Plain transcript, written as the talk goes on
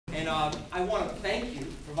I want to thank you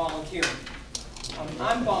for volunteering.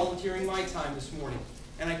 I'm volunteering my time this morning,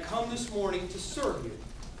 and I come this morning to serve you.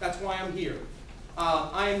 That's why I'm here.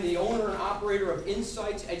 I am the owner and operator of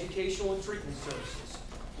Insights Educational and Treatment Services.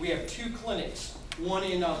 We have 2 clinics, one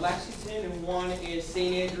in Lexington and one in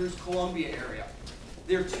St. Andrews, Columbia area.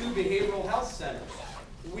 They're 2 behavioral health centers.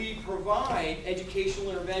 We provide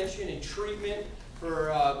educational intervention and treatment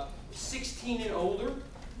for 16 and older.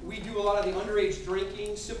 We do a lot of the underage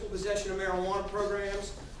drinking, simple possession of marijuana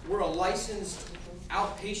programs. We're a licensed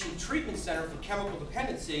outpatient treatment center for chemical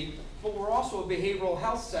dependency, but we're also a behavioral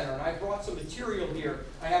health center. And I brought some material here.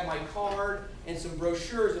 I have my card and some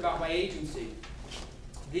brochures about my agency.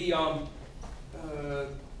 We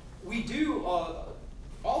do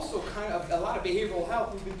also kind of a lot of behavioral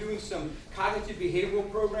health. We've been doing some cognitive behavioral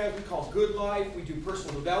programs we call Good Life. We do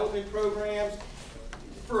personal development programs.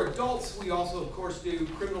 For adults, we also, of course, do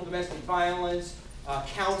criminal domestic violence,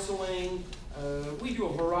 counseling. We do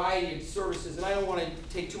a variety of services, and I don't want to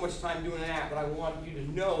take too much time doing that, but I want you to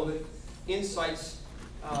know that Insights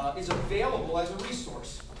is available as a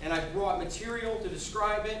resource. And I brought material to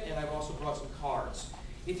describe it, and I've also brought some cards.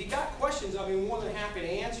 If you got questions, I'll be more than happy to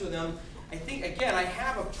answer them. I think, again, I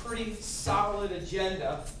have a pretty solid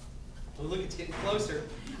agenda. Look, it's getting closer.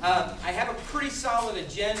 I have a pretty solid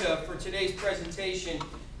agenda for today's presentation.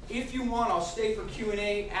 If you want, I'll stay for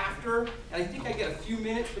Q&A after. And I think I get a few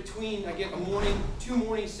minutes between. I get 2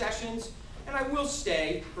 morning sessions. And I will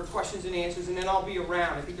stay for questions and answers, and then I'll be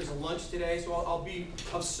around. I think there's a lunch today, so I'll be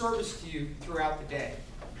of service to you throughout the day.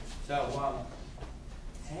 So,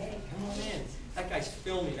 hey, come on in. That guy's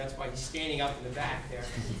filming. That's why he's standing up in the back there.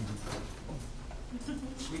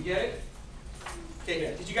 We get it?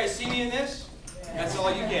 Okay, did you guys see me in this? That's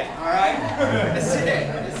all you get, all right? That's it,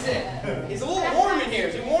 that's it. It's a little warm in here.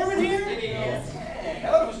 Is it warm in here? It is. I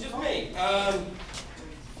thought it was just me.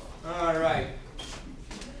 All right.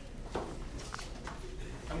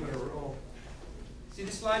 I'm going to roll. See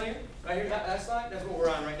this slide here? Right here, that slide? That's what we're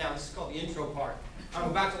on right now. This is called the intro part. I'm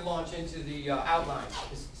about to launch into the outline,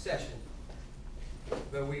 this session.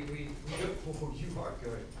 But we oh, you are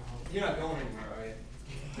good. You're not going anywhere, are you?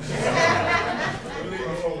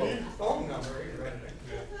 Phone number, right?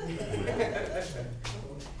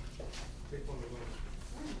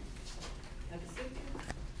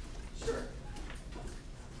 Sure.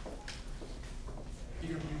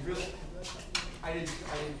 You really? I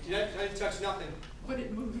didn't touch nothing. But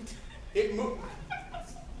it moved. It moved.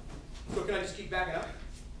 So can I just keep backing up?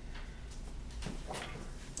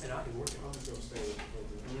 And I can work it. I'm just going to stay with the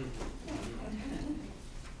program.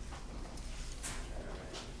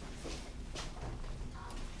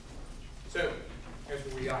 So, here's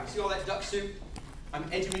where we are. See all that duck soup? I'm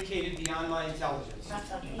educated beyond my intelligence.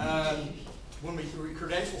 When your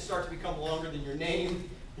credentials start to become longer than your name,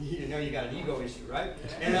 you know you got an ego issue, right?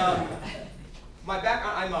 And my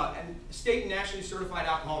background, I'm a state and nationally certified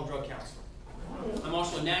alcohol and drug counselor. I'm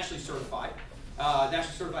also a nationally certified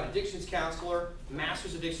addictions counselor,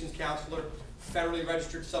 master's addictions counselor, federally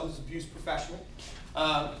registered substance abuse professional.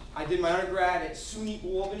 I did my undergrad at SUNY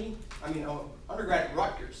Albany. Undergrad at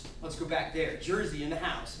Rutgers. Let's go back there. Jersey in the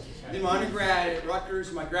house. I did my undergrad at Rutgers,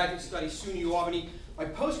 my graduate study, SUNY Albany. My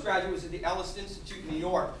postgraduate was at the Ellis Institute in New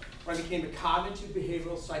York, where I became a cognitive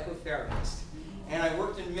behavioral psychotherapist. And I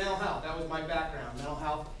worked in mental health. That was my background, mental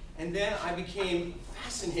health. And then I became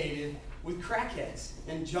fascinated with crackheads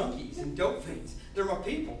and junkies and dope fiends. They're my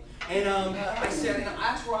people. And I said,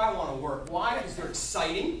 that's where I want to work. Why? Because they're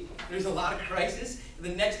exciting. There's a lot of crisis. The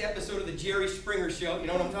next episode of the Jerry Springer Show, you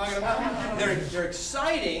know what I'm talking about? They're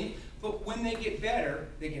exciting, but when they get better,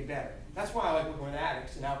 they get better. That's why I like working with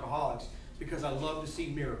addicts and alcoholics, because I love to see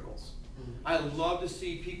miracles. I love to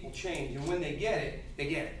see people change, and when they get it, they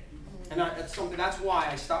get it. And that's why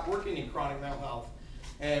I stopped working in chronic mental health.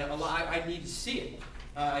 And I need to see it.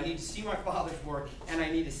 I need to see my father's work, and I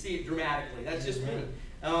need to see it dramatically. That's just me.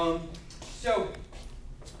 So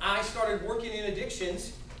I started working in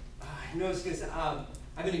addictions. I know it's because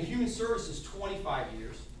I've been in human services 25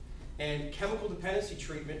 years and chemical dependency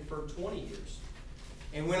treatment for 20 years.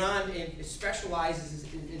 And went on and specializes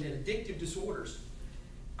in addictive disorders.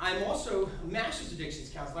 I'm also a master's addictions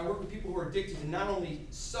counselor. I work with people who are addicted to not only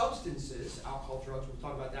substances, alcohol, drugs, we'll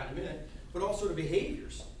talk about that in a minute, but also to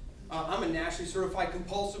behaviors. I'm a nationally certified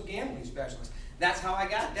compulsive gambling specialist. That's how I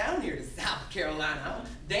got down here to South Carolina.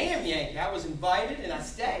 Damn Yankee, I was invited and I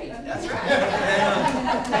stayed. That's right.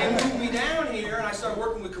 And, they moved me down here and I started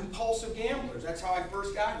working with compulsive gamblers. That's how I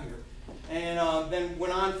first got here. And then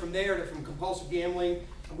went on from there from compulsive gambling.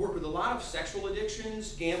 I work with a lot of sexual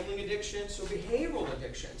addictions, gambling addictions, so behavioral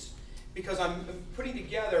addictions. Because I'm putting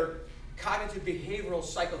together cognitive behavioral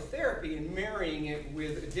psychotherapy and marrying it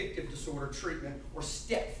with addictive disorder treatment, or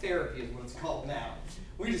STEP therapy is what it's called now.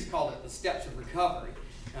 We just call it the steps of recovery.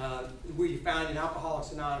 We found in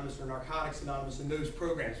Alcoholics Anonymous or Narcotics Anonymous in those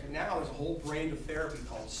programs. But now there's a whole brand of therapy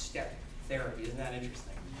called STEP therapy. Isn't that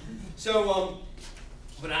interesting? So,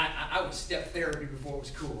 but I was STEP therapy before it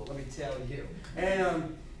was cool, let me tell you.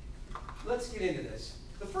 And let's get into this.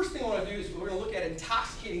 The first thing I want to do is we're going to look at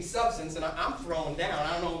intoxicating substance, and I'm throwing down.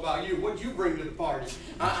 I don't know about you. What'd you bring to the party?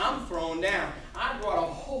 I'm throwing down. I brought a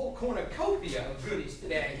whole cornucopia of goodies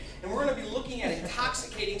today, and we're going to be looking at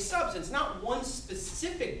intoxicating substance, not one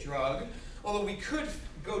specific drug, although we could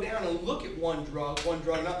go down and look at one drug,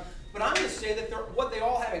 not. But I'm going to say that what they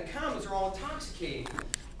all have in common is they're all intoxicating.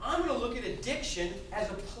 I'm going to look at addiction as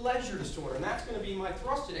a pleasure disorder, and that's going to be my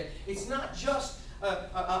thrust today. It's not just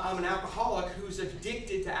I'm an alcoholic who's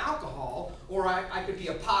addicted to alcohol, or I could be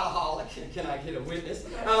a potaholic, can I get a witness,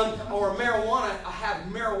 or marijuana, I have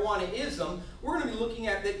marijuanaism. We're going to be looking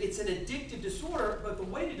at that it's an addictive disorder, but the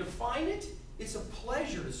way to define it, it's a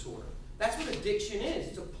pleasure disorder. That's what addiction is.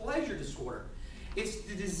 It's a pleasure disorder. It's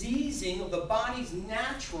the diseasing of the body's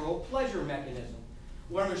natural pleasure mechanism.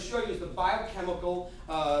 What I'm going to show you is the biochemical,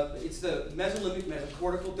 it's the mesolimbic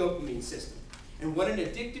mesocortical dopamine system. And what an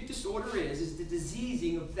addictive disorder is the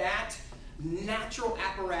diseasing of that natural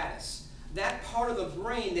apparatus, that part of the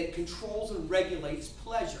brain that controls and regulates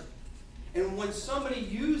pleasure. And when somebody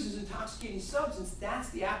uses intoxicating substance, that's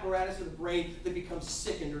the apparatus of the brain that becomes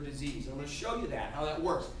sickened or diseased. I'm going to show you that, how that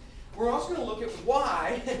works. We're also going to look at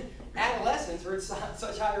why adolescents are at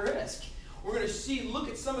such high risk. We're going to look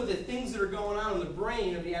at some of the things that are going on in the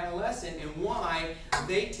brain of the adolescent and why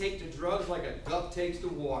they take to drugs like a duck takes to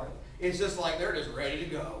water. It's just like they're just ready to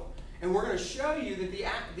go. And we're going to show you that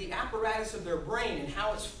the apparatus of their brain and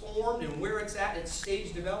how it's formed and where it's at in its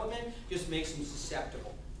stage development just makes them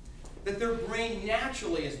susceptible. That their brain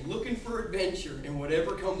naturally is looking for adventure in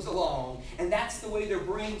whatever comes along, and that's the way their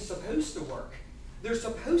brain's supposed to work. They're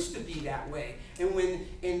supposed to be that way. And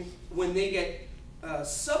when they get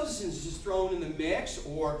substances thrown in the mix,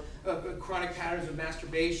 or chronic patterns of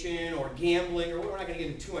masturbation or gambling, or we're not going to get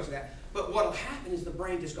into too much of that, but what will happen is the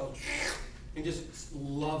brain just goes and just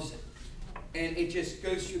loves it. And it just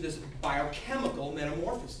goes through this biochemical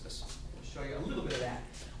metamorphosis. I'll show you a little bit of that.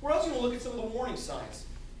 We're also going to look at some of the warning signs.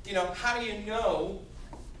 You know, how do you know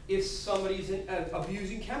if somebody's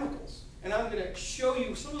abusing chemicals? And I'm going to show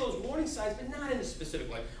you some of those warning signs, but not in a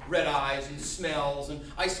specific way. Red eyes and smells and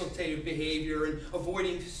isolative behavior and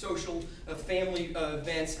avoiding social family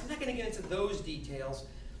events. I'm not going to get into those details.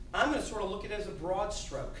 I'm going to sort of look at it as a broad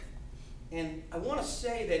stroke. And I want to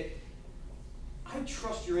say that I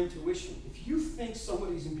trust your intuition. If you think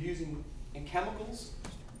somebody's abusing chemicals,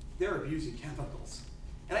 they're abusing chemicals.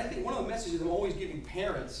 And I think one of the messages I'm always giving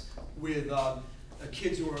parents with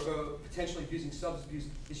kids who are potentially abusing substance abuse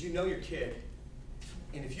is you know your kid.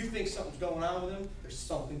 And if you think something's going on with them, there's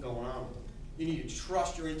something going on with them. You need to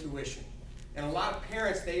trust your intuition. And a lot of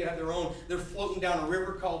parents, they have their own, they're floating down a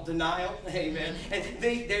river called denial, amen. And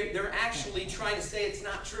they're actually trying to say it's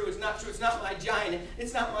not true, it's not true, it's not my Johnny,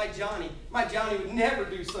 it's not my Johnny. My Johnny would never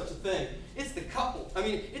do such a thing. It's the couple,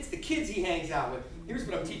 it's the kids he hangs out with. Here's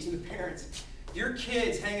what I'm teaching the parents. Your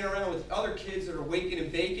kid's hanging around with other kids that are waking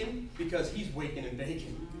and baking because he's waking and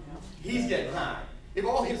baking. He's getting high. If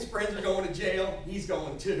all his friends are going to jail, he's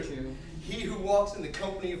going too. He who walks in the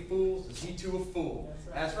company of fools is he too a fool.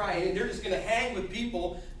 That's right. And they're just going to hang with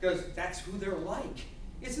people because that's who they're like.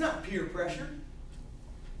 It's not peer pressure.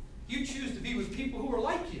 You choose to be with people who are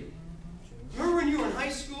like you. Remember when you were in high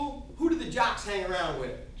school? Who did the jocks hang around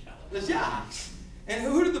with? The jocks. And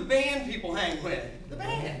who did the band people hang with? The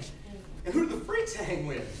band. And who do the freaks hang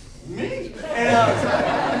with? Me.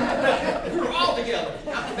 And we were all together,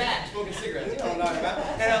 out the back, smoking cigarettes. You know what I'm talking about.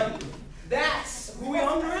 And that's who we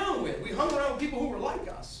hung around with. We hung around with people who were like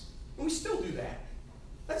us. And we still do that.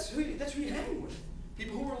 That's who you hang with.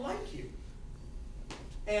 People who are like you.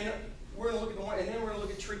 And we're going to look at the one, and then we're going to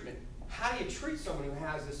look at treatment. How do you treat someone who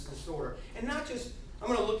has this disorder? And not just, I'm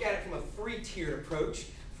going to look at it from a three-tiered approach,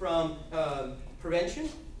 from prevention,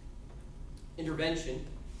 intervention,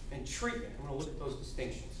 and treatment. I'm going to look at those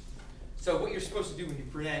distinctions. So what you're supposed to do when you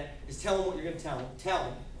present is tell them what you're going to tell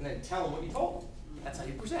them, and then tell them what you told them. That's how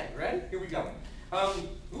you present, right? Here we go.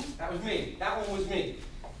 Oops, that was me. That one was me.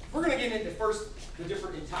 We're going to get into first the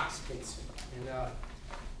different intoxicants. And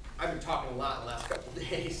I've been talking a lot in the last couple of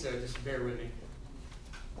days, so just bear with me.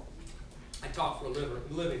 I talk for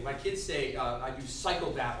a living. My kids say I do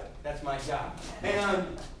psychobabble. That's my job.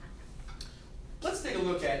 And let's take a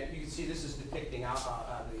look at it. You can see this is depicting the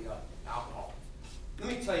alcohol.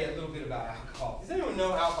 let me tell you a little bit about alcohol. Does anyone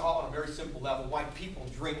know alcohol on a very simple level, why people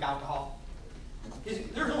drink alcohol?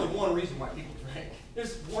 There's only one reason why people drink.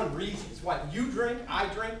 There's one reason. It's why you drink, I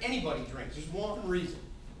drink, anybody drinks. There's one reason.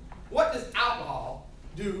 What does alcohol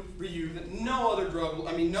do for you that no other drug,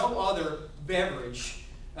 no other beverage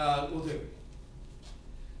will do?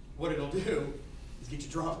 What it'll do is get you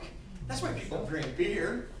drunk. That's why people drink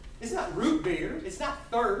beer. It's not root beer. It's not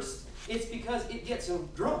thirst. It's because it gets them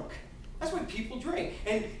drunk. That's why people drink.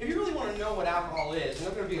 And if you really want to know what alcohol is, and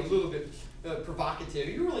I'm going to be a little bit provocative,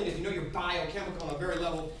 you really need to know your biochemical on a very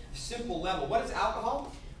simple level. What is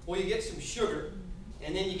alcohol? Well, you get some sugar,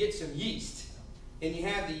 and then you get some yeast. And you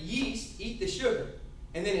have the yeast eat the sugar,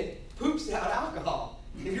 and then it poops out alcohol.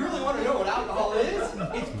 If you really want to know what alcohol is,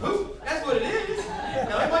 it's poop. That's what it is.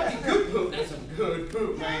 Now, it might be good poop. That's some good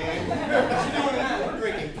poop, man. What you doing that? We're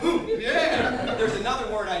drinking poop. Yeah. There's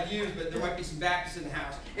another word I'd use, but there might be some Baptists in the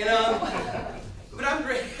house. And but I'm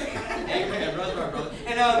drinking. Amen, brother.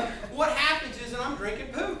 And what happens is that I'm drinking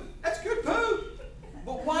poop. That's good poop.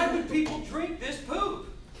 But why would people drink this poop?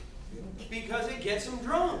 Because it gets them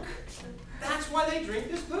drunk. That's why they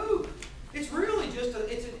drink this poop. It's really just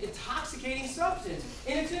it's an intoxicating substance.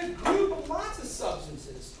 And it's in a group of lots of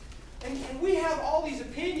substances. And we have all these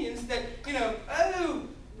opinions that, oh,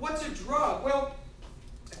 what's a drug? Well,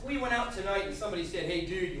 if we went out tonight and somebody said, hey,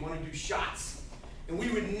 dude, you want to do shots? And we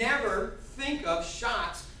would never think of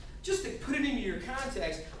shots. Just to put it into your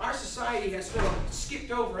context, our society has sort of skipped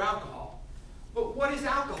over alcohol. But what is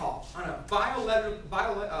alcohol? On a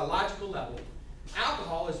biological level,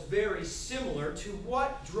 alcohol is very similar to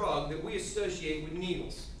what drug that we associate with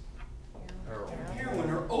needles? Heroin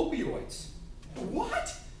or opioids.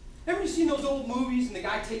 What? Ever seen those old movies and the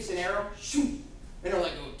guy takes an arrow, shoot, and they're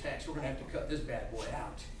like, oh, Tex, we're going to have to cut this bad boy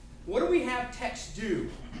out. What do we have Tex do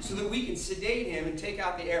so that we can sedate him and take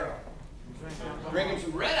out the arrow? Bring him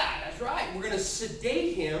some red eye, that's right. We're going to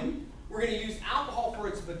sedate him. We're going to use alcohol for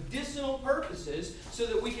its medicinal purposes so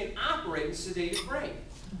that we can operate a sedated brain.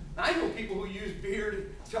 I know people who use beer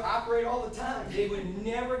to operate all the time. They would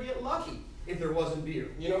never get lucky if there wasn't beer.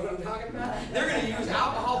 You know what I'm talking about? They're going to use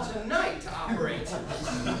alcohol tonight to operate.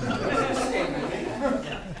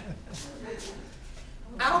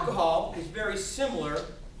 Alcohol is very similar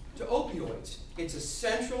to opioids. It's a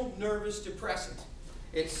central nervous depressant.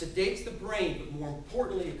 It sedates the brain, but more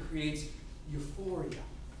importantly, it creates euphoria.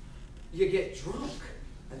 You get drunk,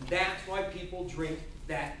 and that's why people drink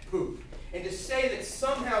that poop. And to say that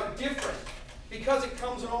somehow different, because it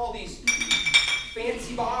comes in all these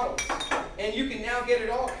fancy bottles, and you can now get it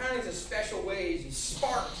all kinds of special ways, and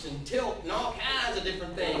sparks and tilt and all kinds of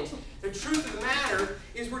different things. The truth of the matter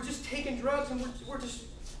is we're just taking drugs and we're just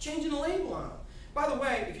changing the label on them. By the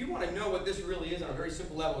way, if you want to know what this really is on a very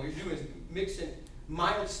simple level, what you're doing is mixing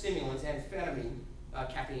mild stimulants, amphetamine,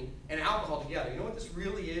 caffeine, and alcohol together. You know what this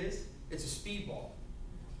really is? It's a speedball.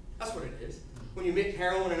 That's what it is. When you mix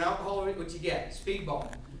heroin and alcohol, what you get?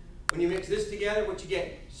 Speedball. When you mix this together, what you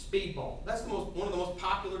get? Speedball. That's one of the most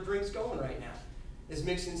popular drinks going right now, is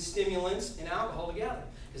mixing stimulants and alcohol together.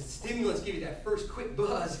 Because the stimulants give you that first quick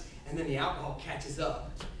buzz, and then the alcohol catches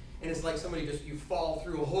up. And it's like you fall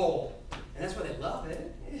through a hole. And that's why they love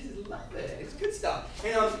it. They love it. It's good stuff.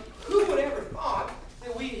 And who would ever thought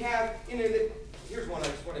that we have, here's one I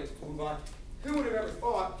just want to move on. Who would have ever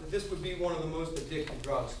thought that this would be one of the most addictive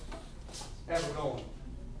drugs ever known?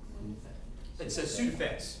 It's a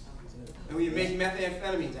Sudafed. And we make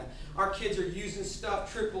methamphetamines. Our kids are using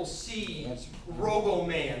stuff, Triple C,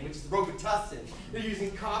 Roboman, which is Robitussin. They're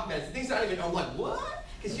using cough meds. Things not even, I'm like, what?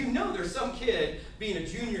 Because there's some kid being a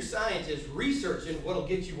junior scientist researching what'll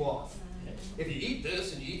get you off. If you eat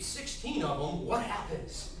this and you eat 16 of them, what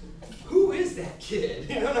happens? Who is that kid?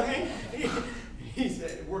 You know what I mean? He's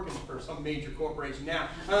working for some major corporation now.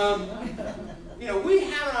 We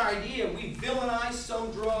have an idea. We villainize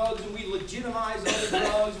some drugs and we legitimize other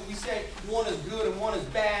drugs and we say one is good and one is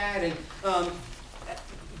bad and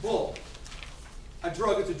bull. A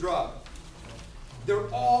drug is a drug. They're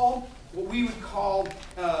all what we would call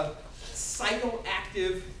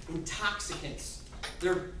psychoactive intoxicants.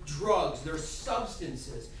 They're drugs. They're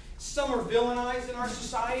substances. Some are villainized in our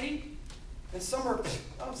society, and some are,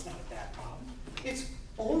 it's not a bad problem. It's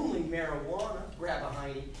only marijuana. Grab a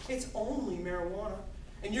hiney. It's only marijuana.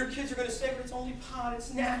 And your kids are going to say, but it's only pot.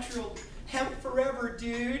 It's natural. Hemp forever,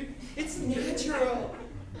 dude. It's natural.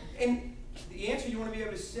 And the answer you want to be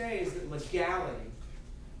able to say is that legality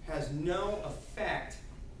has no effect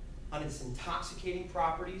on its intoxicating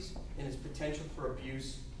properties and its potential for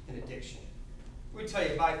abuse and addiction. Let me tell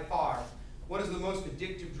you, by far, what is the most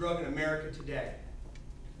addictive drug in America today?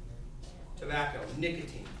 Tobacco,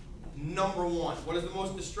 nicotine. number one. What is the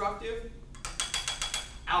most destructive?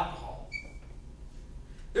 Alcohol.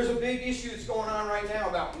 There's a big issue that's going on right now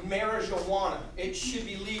about marijuana. It should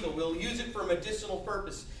be legal. We'll use it for medicinal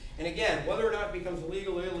purpose. And again, whether or not it becomes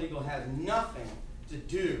legal or illegal has nothing to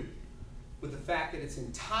do with the fact that it's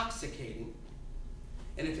intoxicating.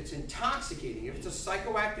 And if it's intoxicating, if it's a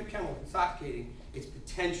psychoactive chemical intoxicating, it's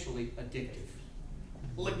potentially addictive.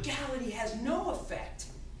 Legality has no effect.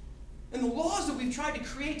 And the laws that we've tried to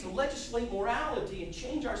create to legislate morality and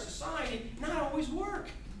change our society not always work.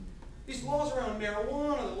 These laws around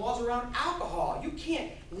marijuana, the laws around alcohol, you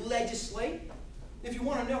can't legislate. If you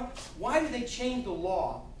want to know, why did they change the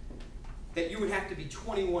law that you would have to be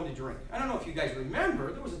 21 to drink? I don't know if you guys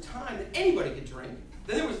remember, there was a time that anybody could drink.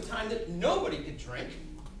 Then there was a time that nobody could drink,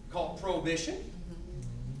 called Prohibition.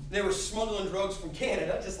 They were smuggling drugs from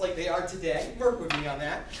Canada, just like they are today. Work with me on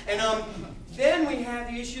that. And then we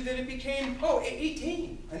had the issue that it became,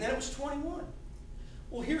 18, and then it was 21.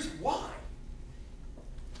 Well, here's why.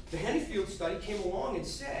 The Hennefield study came along and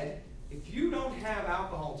said, if you don't have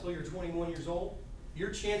alcohol until you're 21 years old, your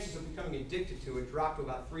chances of becoming addicted to it drop to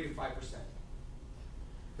about 3 to 5%.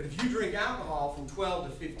 But if you drink alcohol from 12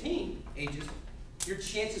 to 15 ages, your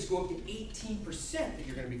chances go up to 18% that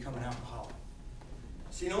you're going to become an alcoholic.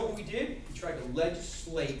 So you know what we did? We tried to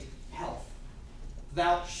legislate health.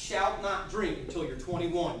 Thou shalt not drink until you're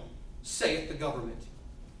 21, saith the government.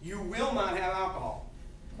 You will not have alcohol.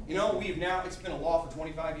 You know, it's been a law for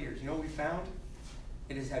 25 years. You know what we found?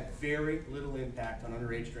 It has had very little impact on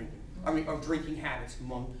underage drinking. Or drinking habits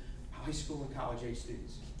among high school and college age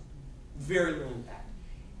students. Very little impact.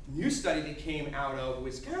 New study that came out of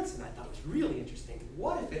Wisconsin, I thought was really interesting.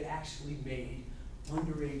 What if it actually made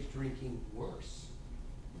underage drinking worse?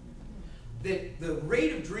 That the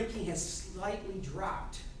rate of drinking has slightly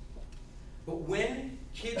dropped. But when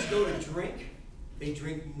kids go to drink, they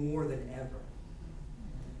drink more than ever.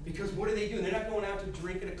 Because what are they doing? They're not going out to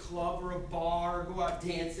drink at a club or a bar or go out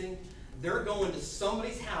dancing. They're going to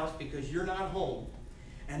somebody's house because you're not home,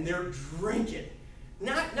 and they're drinking.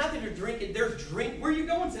 Not that they're drinking, where are you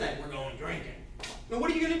going tonight? We're going drinking. And what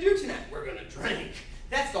are you going to do tonight? We're going to drink.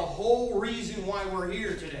 That's the whole reason why we're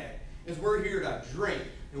here today, is we're here to drink.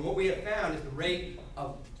 And what we have found is the rate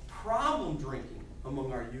of problem drinking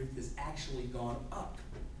among our youth has actually gone up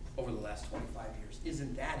over the last 25 years.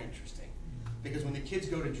 Isn't that interesting? Because when the kids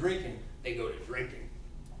go to drinking, they go to drinking.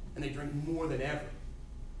 And they drink more than ever.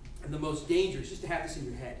 And the most dangerous, just to have this in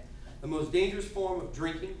your head, the most dangerous form of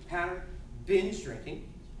drinking pattern, binge drinking,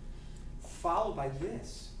 followed by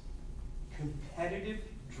this, competitive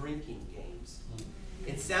drinking games.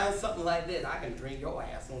 It sounds something like this. I can drink your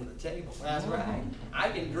ass under the table. That's right. I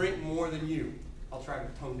can drink more than you. I'll try to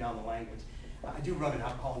tone down the language. I do run an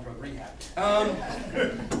alcohol and drug rehab.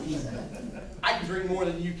 I can drink more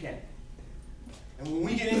than you can. And when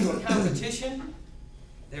we get into a competition,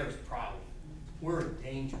 there's a problem. We're in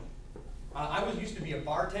danger. I used to be a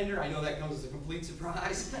bartender. I know that comes as a complete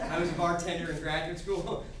surprise. I was a bartender in graduate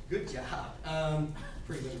school. Good job.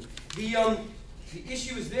 Pretty good. The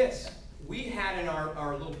issue is this. We had in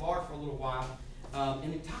our little bar for a little while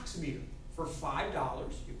an intoximeter. For $5,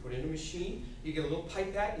 you put in a machine, you get a little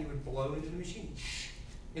pipette, and you would blow into the machine.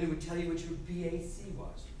 And it would tell you what your BAC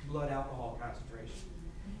was, blood alcohol concentration.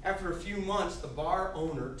 After a few months, the bar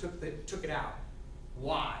owner took it out.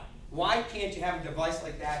 Why? Why can't you have a device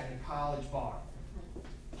like that in a college bar?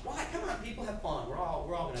 Why? Come on, people, have fun. We're all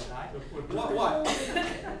going to die. What?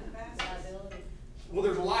 Well,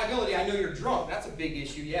 there's a liability. I know you're drunk. That's a big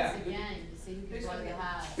issue, yeah.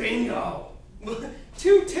 Bingo!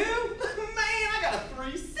 2-2? Man, I got a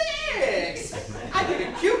 3-6! I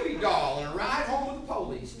get a Cupid doll and a ride home with the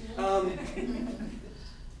police. And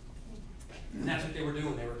that's what they were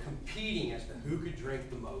doing. They were competing as to who could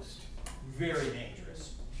drink the most. Very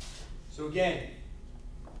dangerous. So again,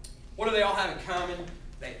 what do they all have in common?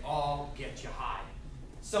 They all get you high.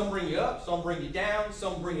 Some bring you up, some bring you down,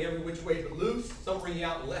 some bring you every which way but loose, some bring you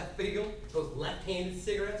out in left field. Those left-handed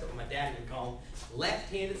cigarettes, what my dad would call them,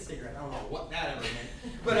 left-handed cigarettes. I don't know what that ever meant.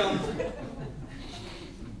 But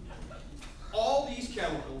all these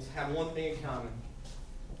chemicals have one thing in common.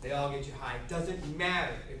 They all get you high. It doesn't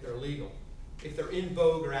matter if they're legal, if they're in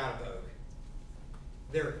vogue or out of vogue.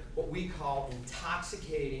 They're what we call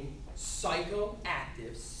intoxicating,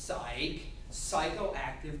 psychoactive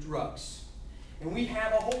drugs. And we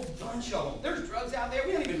have a whole bunch of them. There's drugs out there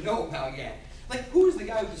we don't even know about yet. Like, who's the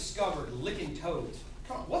guy who discovered licking toads?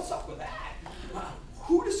 Come on, what's up with that?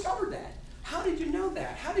 Who discovered that? How did you know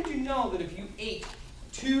that? How did you know that if you ate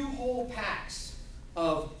 2 whole packs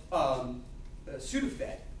of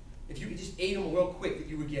Sudafed, if you just ate them real quick, that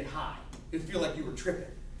you would get high? It'd feel like you were tripping.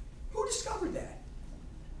 Who discovered that?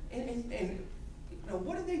 And you know,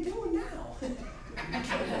 what are they doing now?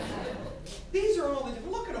 These are all the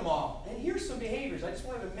different, look at them all. And here's some behaviors I just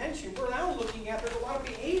wanted to mention. We're now looking at, there's a lot of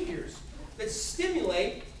behaviors that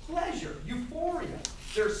stimulate pleasure, euphoria.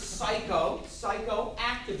 There's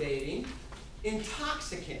psycho-activating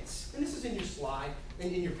intoxicants. And this is in your slide,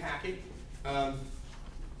 and in your packet. And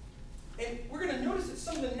we're going to notice that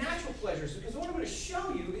some of the natural pleasures, because what I'm going to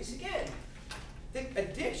show you is, again, that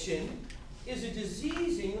addiction is a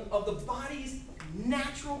diseasing of the body's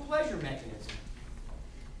natural pleasure mechanism.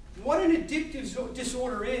 What an addictive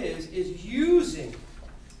disorder is using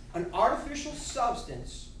an artificial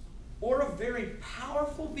substance or a very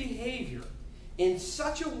powerful behavior in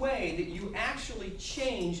such a way that you actually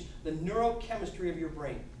change the neurochemistry of your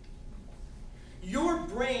brain. Your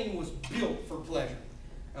brain was built for pleasure.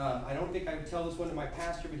 I don't think I would tell this one to my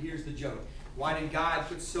pastor, but here's the joke. Why did God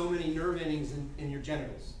put so many nerve endings in your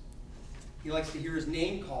genitals? He likes to hear his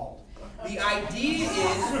name called. The idea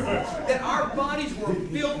is that our bodies were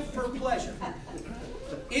built for pleasure.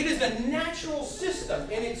 It is a natural system,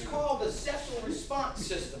 and it's called the sexual response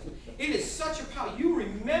system. It is such a power. You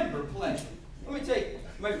remember pleasure. Let me tell you,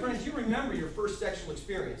 my friends, you remember your first sexual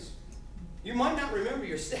experience. You might not remember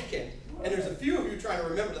your second, and there's a few of you trying to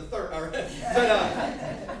remember the third.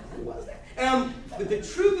 Who was that? But the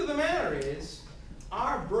truth of the matter is,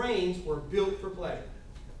 our brains were built for pleasure.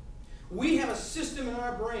 We have a system in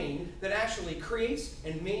our brain that actually creates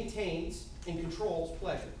and maintains and controls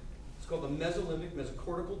pleasure. It's called the mesolimbic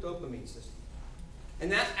mesocortical dopamine system.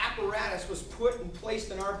 And that apparatus was put and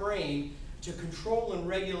placed in our brain to control and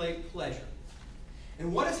regulate pleasure.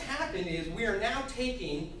 And what has happened is we are now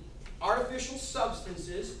taking artificial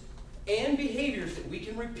substances and behaviors that we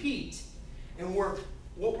can repeat, and what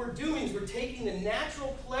we're doing is we're taking the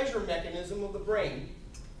natural pleasure mechanism of the brain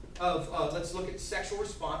of, let's look at sexual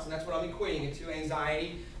response, and that's what I'm equating it to.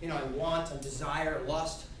 Anxiety, you know, I want, I desire,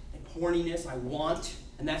 lust, and horniness, I want.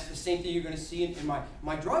 And that's the same thing you're going to see in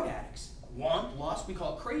my drug addicts. Want, lust, we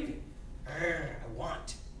call it craving. I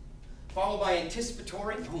want. Followed by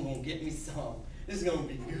anticipatory, oh, get me some. This is going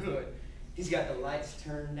to be good. He's got the lights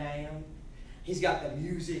turned down. He's got the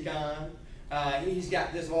music on. He's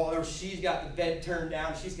got this all, or she's got the bed turned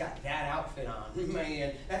down. She's got that outfit on.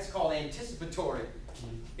 Man, that's called anticipatory.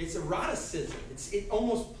 It's eroticism. It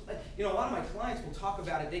almost, you know, a lot of my clients will talk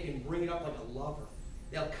about it. They can bring it up like a lover.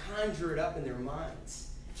 They'll conjure it up in their minds.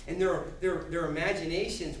 And their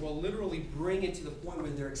imaginations will literally bring it to the point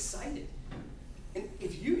where they're excited. And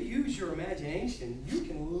if you use your imagination, you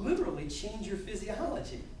can literally change your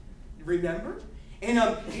physiology. Remember? And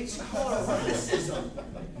it's called eroticism.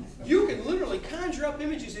 You can literally conjure up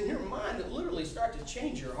images in your mind that literally start to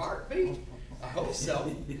change your heartbeat. I hope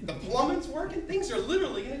so. The plumbing's working. Things are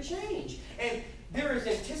literally going to change. And there is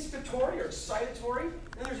anticipatory or excitatory,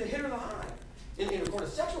 and there's a hit or the high. In a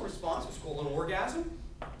sexual response, it's called an orgasm.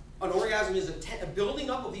 An orgasm is a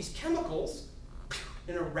building up of these chemicals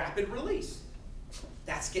in a rapid release.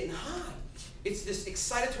 That's getting high. It's this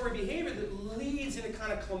excitatory behavior that leads in a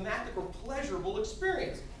kind of climactic or pleasurable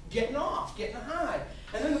experience. Getting off, getting high.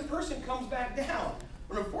 And then the person comes back down.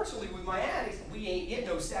 But unfortunately, with my addicts, we ain't get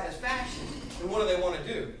no satisfaction. And what do they want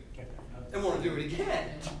to do? They want to do it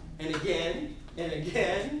again. And again, and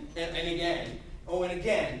again, and again. Oh, and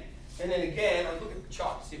again. And then again, I'll look at the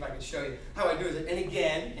chart to see if I can show you how I do it. And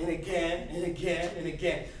again, and again, and again, and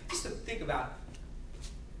again. Just to think about it.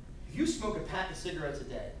 If you smoke a pack of cigarettes a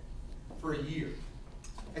day for a year,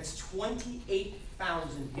 that's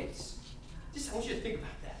 28,000 hits. I want you to think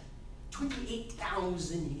about that.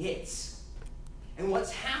 28,000 hits. And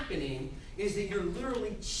what's happening is that you're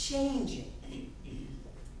literally changing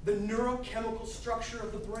the neurochemical structure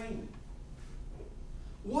of the brain.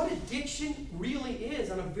 What addiction really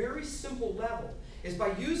is, on a very simple level, is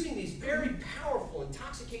by using these very powerful,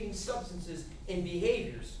 intoxicating substances and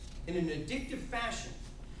behaviors in an addictive fashion,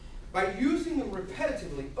 by using them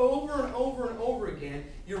repetitively over and over and over again,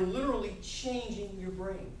 you're literally changing your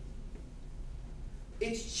brain.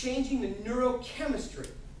 It's changing the neurochemistry.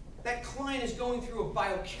 That client is going through a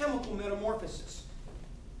biochemical metamorphosis.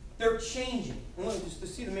 They're changing. And look, just to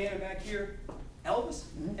see the man back here, Elvis?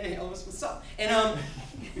 Hey, Elvis, what's up? And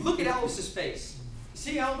look at Elvis's face.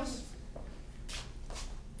 See Elvis?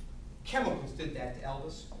 Chemicals did that to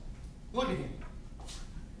Elvis. Look at him.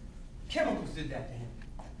 Chemicals did that to him.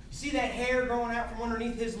 You see that hair growing out from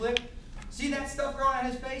underneath his lip? See that stuff growing out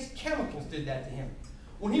of his face? Chemicals did that to him.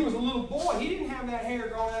 When he was a little boy, he didn't have that hair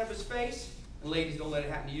growing out of his face. And ladies, don't let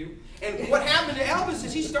it happen to you. And what happened to Elvis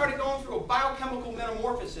is he started going through a biochemical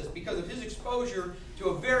metamorphosis because of his exposure to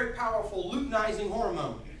a very powerful luteinizing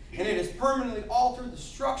hormone. And it has permanently altered the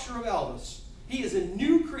structure of Elvis. He is a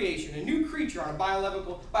new creation, a new creature on a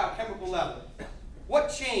biochemical level. What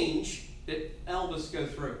change did Elvis go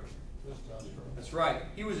through? That's right.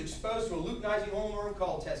 He was exposed to a luteinizing hormone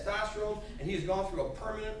called testosterone, and he has gone through a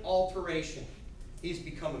permanent alteration. He's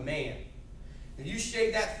become a man. If you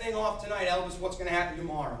shave that thing off tonight, Elvis, what's going to happen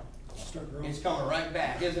tomorrow? It's coming right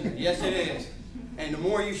back, isn't it? Yes, it is. And the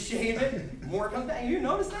more you shave it, the more it comes back. You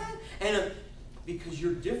notice that? And because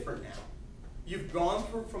you're different now. You've gone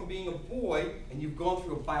through from being a boy, and you've gone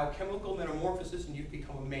through a biochemical metamorphosis, and you've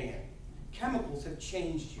become a man. Chemicals have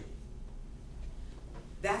changed you.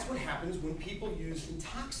 That's what happens when people use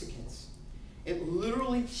intoxicants. It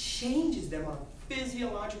literally changes them on a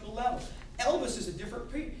physiological level. Elvis is a different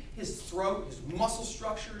breed. His throat, his muscle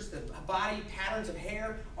structures, the body patterns of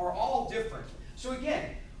hair are all different. So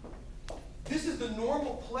again, this is the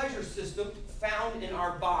normal pleasure system found in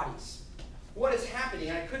our bodies. What is happening,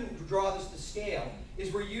 and I couldn't draw this to scale,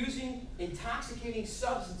 is we're using intoxicating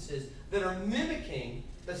substances that are mimicking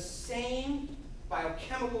the same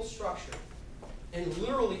biochemical structure and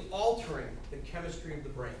literally altering the chemistry of the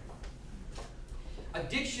brain.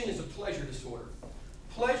 Addiction is a pleasure disorder.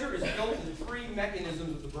 Pleasure is built in 3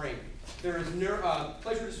 mechanisms of the brain. There is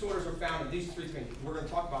pleasure disorders are found in these 3 things. We're going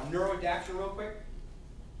to talk about neuroadaptation real quick.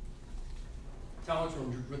 Tolerance for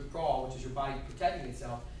withdrawal, which is your body protecting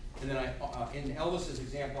itself. And then in Elvis's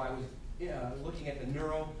example, I was looking at the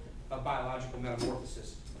neurobiological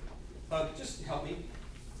metamorphosis. Just to help me,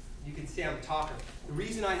 you can see I'm a talker. The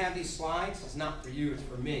reason I have these slides is not for you, it's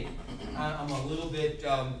for me. I'm a little bit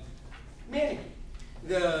manic.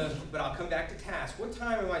 But I'll come back to task. What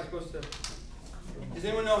time am I supposed to? Does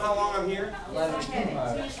anyone know how long I'm here?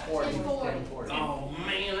 11:40. Oh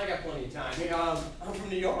man, I got plenty of time. I'm from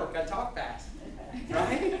New York. I talk fast,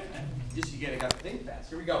 right? Just you got to think fast.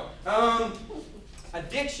 Here we go.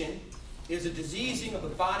 Addiction is a diseasing of the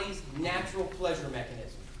body's natural pleasure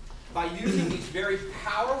mechanism. By using these very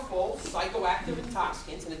powerful psychoactive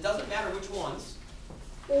intoxicants, and it doesn't matter which ones,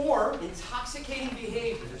 or intoxicating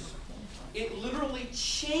behaviors, it literally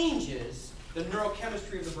changes the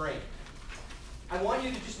neurochemistry of the brain. I want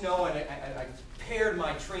you to just know, and I pared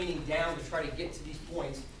my training down to try to get to these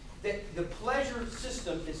points, that the pleasure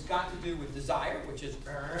system has got to do with desire, which is,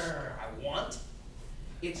 I want.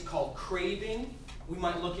 It's called craving. We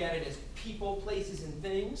might look at it as people, places, and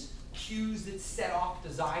things, cues that set off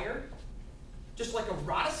desire. Just like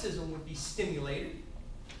eroticism would be stimulated.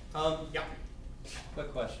 Yeah.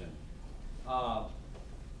 Quick question.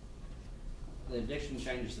 The addiction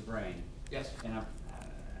changes the brain. Yes. And I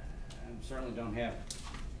certainly don't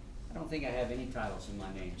think I have any titles in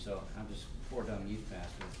my name, so I'm just poor dumb youth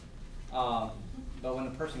pastor. But when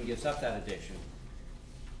a person gives up that addiction,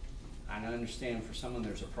 I understand for someone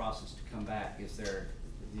there's a process to come back. Is there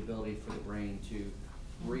the ability for the brain to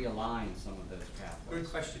realign some of those pathways?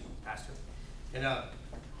 Good question, Pastor. And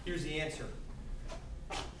here's the answer.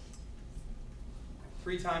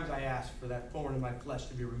 3 times I asked for that thorn in my flesh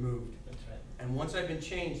to be removed. That's right. And once I've been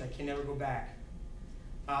changed, I can never go back.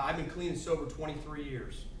 I've been clean and sober 23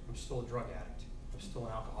 years. I'm still a drug addict. I'm still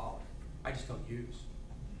an alcoholic. I just don't use.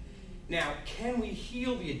 Now, can we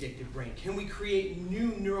heal the addicted brain? Can we create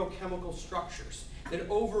new neurochemical structures that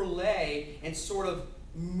overlay and sort of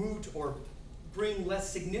moot or bring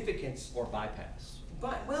less significance? Or bypass?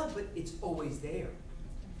 But it's always there.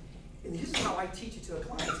 And this is how I teach it to the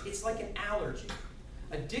clients. It's like an allergy.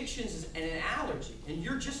 Addictions is an allergy, and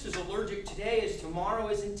you're just as allergic today as tomorrow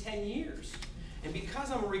is in 10 years. And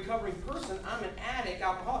because I'm a recovering person, I'm an addict,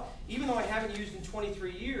 alcoholic. Even though I haven't used in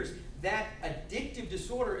 23 years, that addictive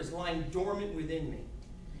disorder is lying dormant within me.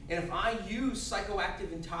 And if I use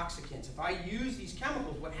psychoactive intoxicants, if I use these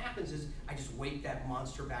chemicals, what happens is I just wake that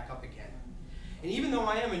monster back up again. And even though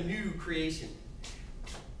I am a new creation,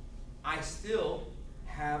 I still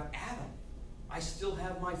have Adam. I still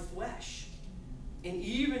have my flesh. And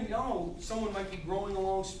even though someone might be growing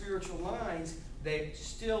along spiritual lines, they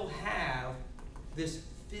still have this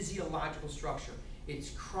physiological structure.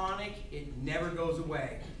 It's chronic, it never goes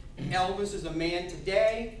away. Elvis is a man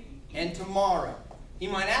today and tomorrow. He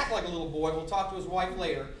might act like a little boy, we'll talk to his wife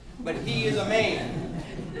later, but he is a man.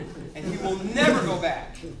 And he will never go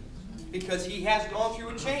back because he has gone through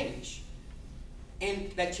a change.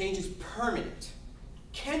 And that change is permanent.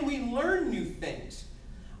 Can we learn new things?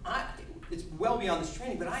 It's well beyond this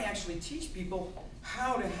training, but I actually teach people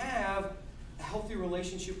how to have a healthy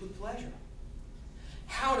relationship with pleasure.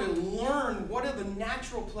 How to learn what are the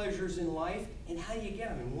natural pleasures in life and how do you get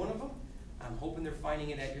them. And one of them, I'm hoping they're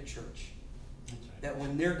finding it at your church. That's right. That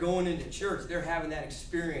when they're going into church, they're having that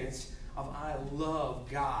experience of I love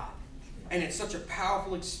God. And it's such a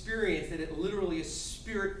powerful experience that it literally is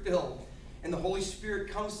spirit-filled. And the Holy Spirit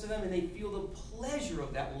comes to them and they feel the pleasure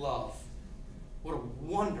of that love. What a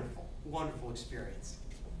wonderful, wonderful experience.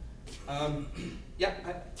 How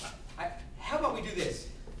about we do this?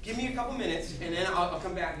 Give me a couple minutes and then I'll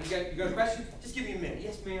come back. You got a question? Just give me a minute.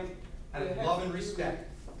 Yes, ma'am. Out of love and respect.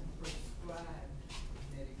 Prescribed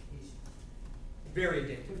medication. Very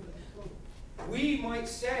addictive. We might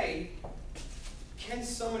say, can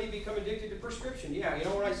somebody become addicted to prescription? Yeah, you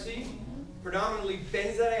know what I see? Predominantly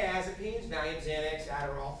benzodiazepines, Valium, Xanax,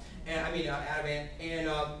 Adderall, and Ativan, and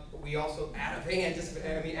we also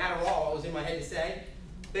Adderall was in my head to say.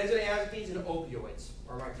 Benzodiazepines and opioids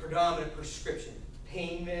are my predominant prescription.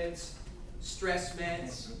 Pain meds, stress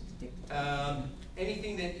meds,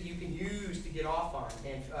 anything that you can use to get off on.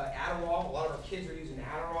 And Adderall, a lot of our kids are using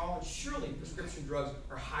Adderall, and surely prescription drugs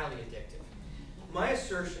are highly addictive. My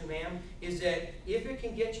assertion, ma'am, is that if it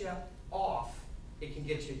can get you off, it can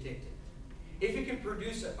get you addicted. If it can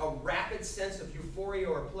produce a rapid sense of euphoria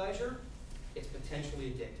or pleasure, it's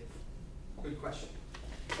potentially addictive. Good question.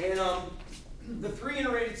 And the three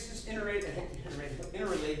interrelated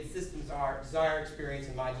systems are desire, experience,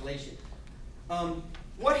 and modulation.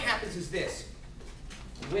 What happens is this.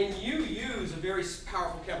 When you use a very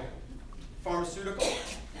powerful chemical, pharmaceutical,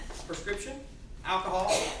 prescription,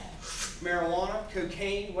 alcohol, marijuana,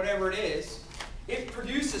 cocaine, whatever it is, it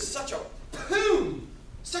produces such a boom,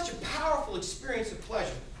 such a powerful experience of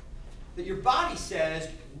pleasure that your body says,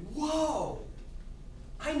 whoa,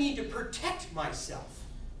 I need to protect myself.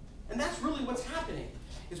 And that's really what's happening,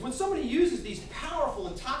 is when somebody uses these powerful,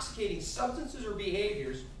 intoxicating substances or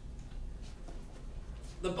behaviors,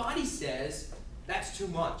 the body says, that's too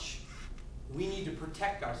much. We need to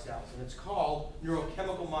protect ourselves, and it's called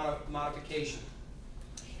neurochemical modification.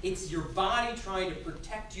 It's your body trying to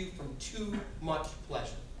protect you from too much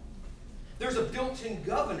pleasure. There's a built-in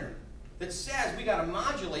governor that says we got to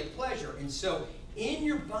modulate pleasure, and so in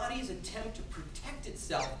your body's attempt to protect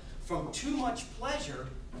itself from too much pleasure,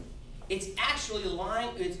 it's actually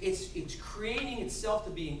it's creating itself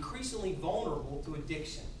to be increasingly vulnerable to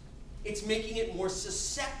addiction. It's making it more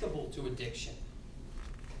susceptible to addiction.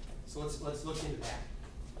 So let's look into that.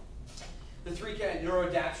 The three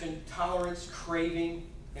categories: neuroadaptation, tolerance, craving,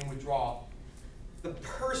 and withdrawal. The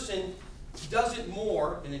person does it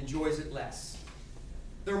more and enjoys it less.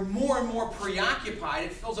 They're more and more preoccupied.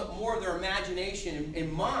 It fills up more of their imagination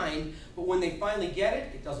and mind, but when they finally get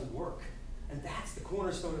it, it doesn't work. And that's the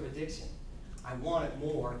cornerstone of addiction. I want it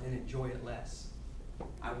more and enjoy it less.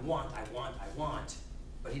 I want,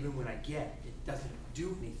 but even when I get it, it doesn't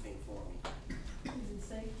do anything for me. Is it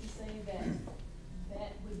safe to say that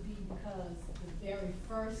that would be because the very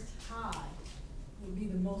first high would be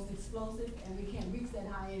the most explosive and we can't reach that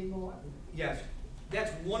high anymore? Yes,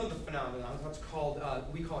 that's one of the phenomena. What's called,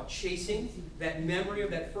 we call it chasing, that memory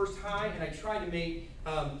of that first high. And I try to make,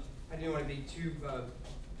 I didn't want to be too,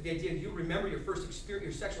 the idea that you remember your first experience,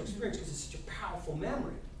 your sexual experience, because it's such a powerful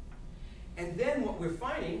memory. And then what we're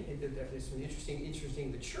finding, and there's some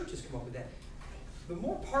interesting, the church has come up with that. The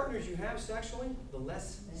more partners you have sexually, the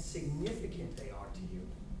less significant they are to you.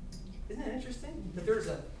 Isn't that interesting? That there's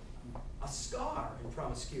a scar in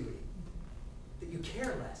promiscuity, that you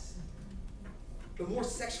care less. The more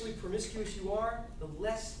sexually promiscuous you are, the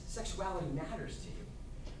less sexuality matters to you.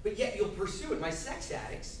 But yet you'll pursue it. My sex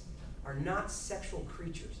addicts are not sexual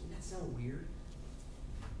creatures. Doesn't that sound weird?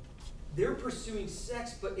 They're pursuing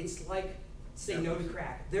sex, but it's like, say no to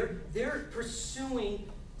crack. They're pursuing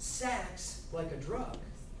sex like a drug,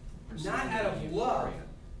 not out of love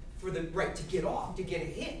for the right to get off, to get a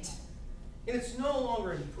hit. And it's no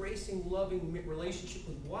longer embracing, loving relationship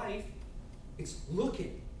with wife. It's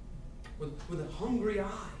looking with a hungry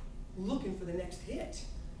eye, looking for the next hit.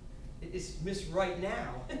 It's Miss Right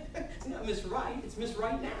Now. It's not Miss Right, it's Miss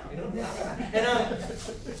Right Now. You know?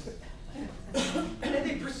 And then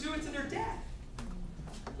they pursue it to their death.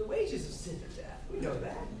 The wages of sin are death. We know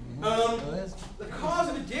that. The cause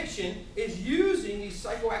of addiction is using these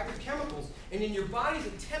psychoactive chemicals. And in your body's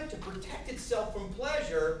attempt to protect itself from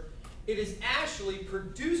pleasure, it is actually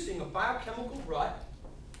producing a biochemical rut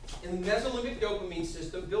in the mesolimbic dopamine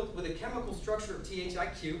system built with a chemical structure of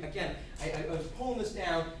THIQ. Again, I was pulling this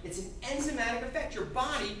down. It's an enzymatic effect. Your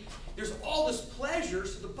body, there's all this pleasure,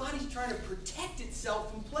 so the body's trying to protect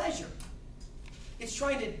itself from pleasure. It's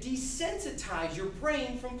trying to desensitize your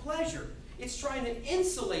brain from pleasure. It's trying to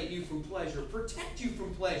insulate you from pleasure, protect you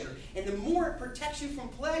from pleasure. And the more it protects you from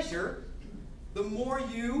pleasure, the more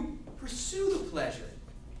you pursue the pleasure.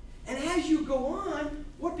 And as you go on,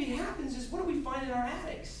 what happens is, what do we find in our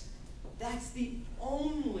addicts? That's the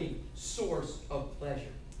only source of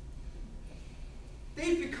pleasure.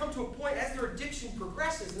 they've become to a point as their addiction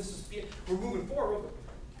progresses, and we're moving forward,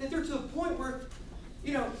 that they're to the point where,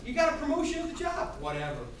 you know, you got a promotion at the job,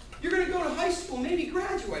 whatever. You're going to go to high school, maybe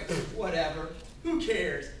graduate, whatever. Who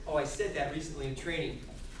cares? Oh, I said that recently in training.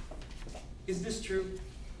 Isn't this true?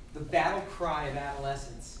 The battle cry of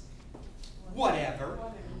adolescence. Whatever.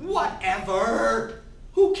 Whatever.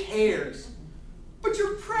 Who cares? But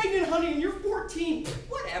you're pregnant, honey, and you're 14.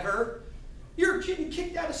 Whatever. You're getting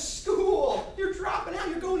kicked out of school. You're dropping out.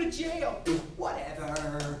 You're going to jail.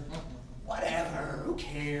 Whatever. Whatever. Who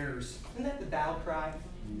cares? Isn't that the battle cry?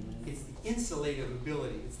 It's the insulative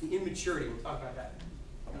ability. It's the immaturity. We'll talk about that.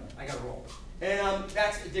 I got to roll. And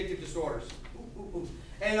that's addictive disorders.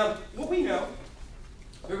 And what we know,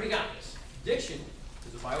 everybody got this. Addiction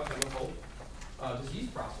is a biochemical disease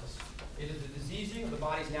process. It is the diseasing of the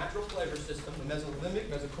body's natural pleasure system, the mesolimbic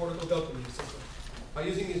mesocortical dopamine system. By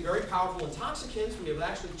using these very powerful intoxicants, we have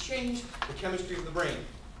actually changed the chemistry of the brain.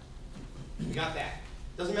 We got that.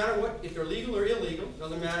 Doesn't matter if they're legal or illegal.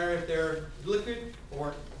 Doesn't matter if they're liquid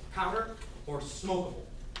or powder or smokable.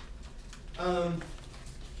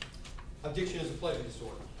 Addiction is a pleasure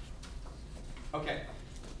disorder. Okay.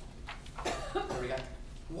 There we go.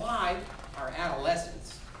 Why are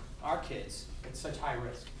adolescents, our kids, at such high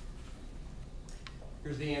risk?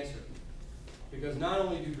 Here's the answer. Because not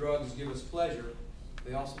only do drugs give us pleasure,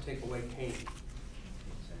 they also take away pain.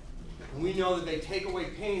 And we know that they take away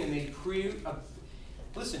pain and they create a...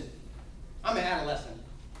 Listen, I'm an adolescent.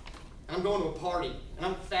 And I'm going to a party. And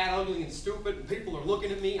I'm fat, ugly, and stupid, and people are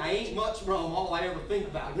looking at me. I ain't much from all I ever think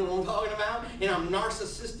about. You know what I'm talking about? And I'm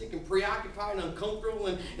narcissistic and preoccupied and uncomfortable.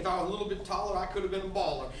 And if I was a little bit taller, I could have been a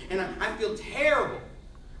baller. And I feel terrible.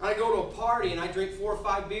 I go to a party and I drink 4 or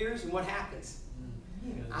 5 beers, and what happens?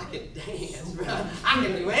 I can dance, I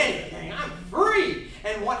can do anything, I'm free.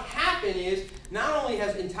 And what happened is, not only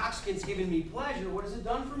has intoxicants given me pleasure, what has it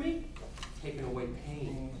done for me? Taken away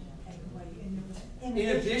pain.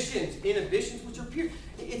 Inhibitions, which are pure.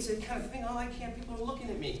 It's a kind of thing, oh, I can't, people are looking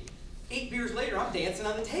at me. 8 beers later, I'm dancing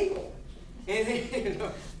on the table. And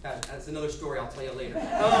that's another story I'll tell you later.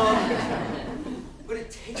 But it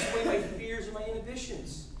takes away my fears and my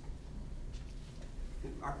inhibitions.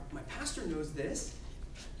 My pastor knows this.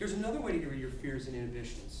 Here's another way to get rid of your fears and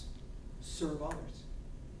inhibitions. Serve others.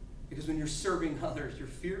 Because when you're serving others, you're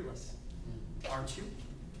fearless. Aren't you?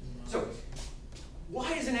 So,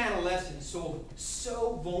 why is an adolescent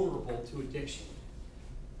so vulnerable to addiction?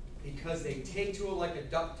 Because they take to it like a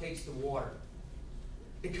duck takes to water.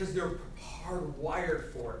 Because they're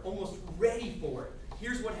hardwired for it, almost ready for it.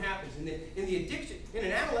 Here's what happens. In the addiction, in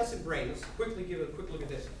an adolescent brain, let's quickly give a quick look at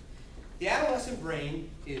this. The adolescent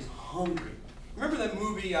brain is hungry. Remember that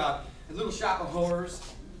movie, Little Shop of Horrors?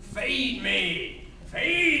 Feed me!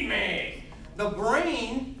 Feed me! The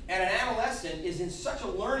brain at an adolescent is in such a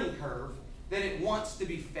learning curve that it wants to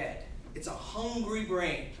be fed. It's a hungry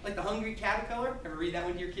brain. Like the hungry caterpillar. Ever read that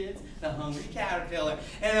one to your kids? The hungry caterpillar.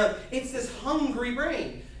 And it's this hungry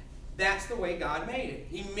brain. That's the way God made it.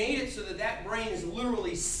 He made it so that that brain is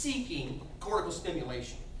literally seeking cortical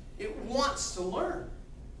stimulation. It wants to learn.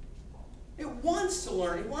 It wants to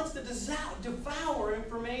learn. It wants to devour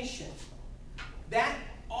information. That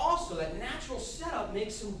natural setup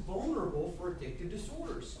makes them vulnerable for addictive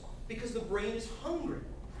disorders because the brain is hungry.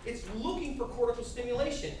 It's looking for cortical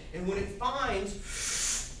stimulation. And when it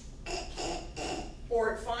finds,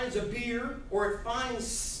 or it finds a beer, or it finds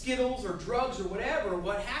Skittles or drugs or whatever,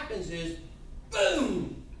 what happens is,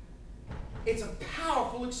 boom! It's a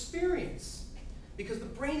powerful experience because the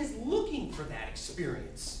brain is looking for that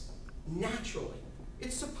experience naturally.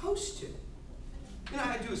 It's supposed to. You know,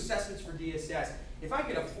 I do assessments for DSS. If I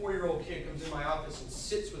get a 4-year-old kid comes in my office and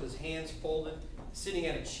sits with his hands folded, sitting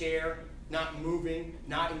at a chair, not moving,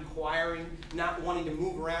 not inquiring, not wanting to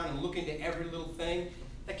move around and look into every little thing,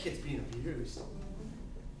 that kid's being abused.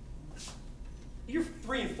 Your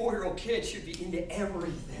 3- and 4-year-old kids should be into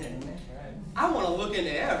everything. I want to look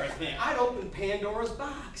into everything. I'd open Pandora's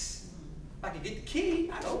box. If I could get the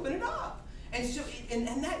key, I'd open it up. And so, and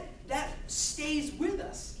that stays with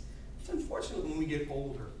us. It's unfortunate when we get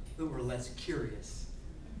older that we're less curious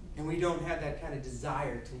and we don't have that kind of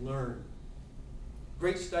desire to learn.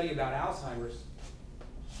 Great study about Alzheimer's.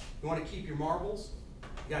 You want to keep your marbles?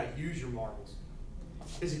 You got to use your marbles.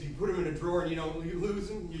 Because if you put them in a drawer and you lose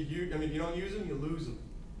them, if you don't use them, you lose them.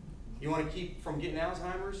 You want to keep from getting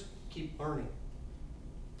Alzheimer's? Keep learning.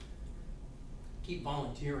 Keep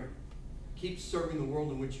volunteering. Keep serving the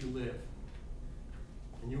world in which you live.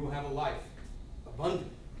 And you will have a life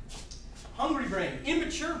abundant. Hungry brain,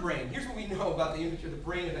 immature brain. Here's what we know about the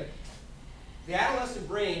brain of it. The adolescent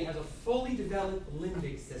brain has a fully developed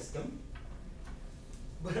limbic system.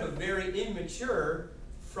 but a very immature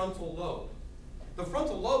frontal lobe. The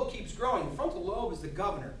frontal lobe keeps growing. The frontal lobe is the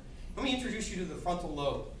governor. Let me introduce you to the frontal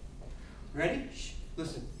lobe. Ready? Shh.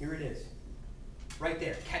 Listen, here it is. Right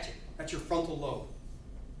there. Catch it. That's your frontal lobe.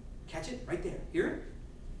 Catch it? Right there. Hear it?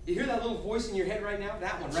 You hear that little voice in your head right now?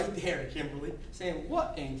 That one right there, Kimberly, saying,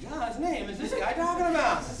 what in God's name is this guy talking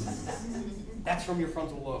about? That's from your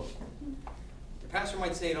frontal lobe. The pastor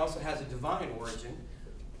might say it also has a divine origin,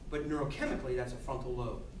 but neurochemically, that's a frontal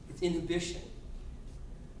lobe. It's inhibition.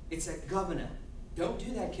 It's a governor. Don't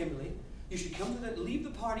do that, Kimberly. You should come to leave the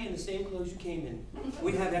party in the same clothes you came in.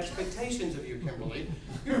 We have expectations of you, Kimberly.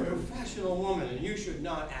 You're a professional woman, and you should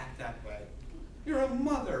not act that way. You're a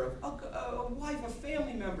mother, a wife, a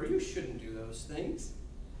family member. You shouldn't do those things.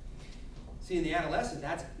 See, in the adolescent,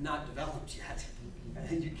 that's not developed yet.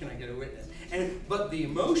 Can I get a witness? But the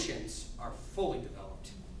emotions are fully developed.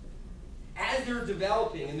 As they're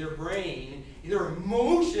developing in their brain, their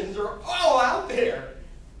emotions are all out there.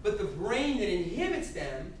 But the brain that inhibits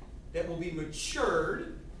them, that will be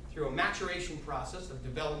matured through a maturation process of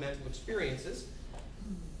developmental experiences,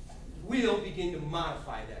 will begin to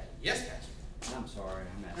modify that. Yes, Pastor? I'm sorry,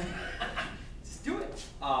 I'm asking. Just do it.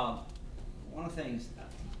 One of the things,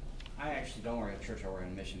 I actually don't work at a church, I work in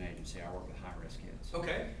a mission agency. I work with high-risk kids.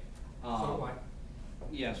 Okay. So do I.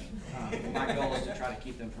 Yes. My goal is to try to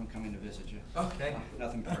keep them from coming to visit you. Okay.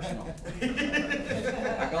 Nothing personal.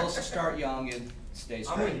 My goal is to start young and stay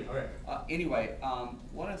straight. Okay. Anyway,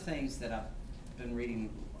 one of the things that I've been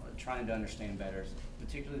reading, trying to understand better, is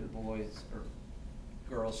particularly the boys, or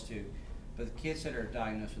girls too, but the kids that are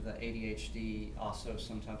diagnosed with the ADHD, also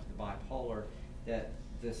sometimes the bipolar, that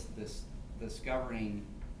this governing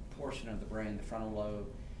portion of the brain, the frontal lobe,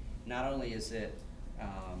 not only is it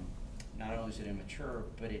immature,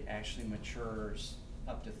 but it actually matures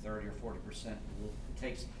up to 30 or 40%. It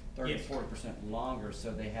takes 30 Yes. to 40% longer,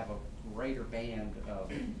 so they have a greater band of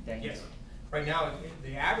danger. Yes. Right now,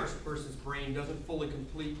 the average person's brain doesn't fully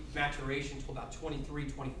complete maturation until about 23,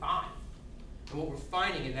 25. And what we're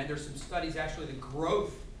finding, and then there's some studies actually, the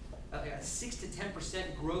growth, 6 to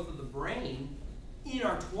 10% growth of the brain in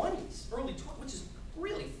our 20s, early 20s, which is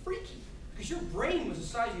really freaky, because your brain was the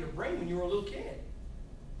size of your brain when you were a little kid.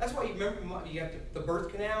 That's why you remember you have the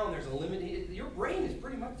birth canal, and there's a limit. Your brain is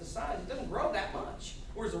pretty much the size. It doesn't grow that much,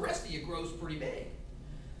 whereas the rest of you grows pretty big.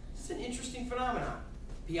 It's an interesting phenomenon.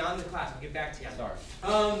 Beyond the class, I'll get back to you. Sorry.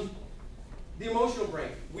 The emotional brain.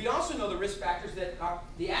 We also know the risk factors that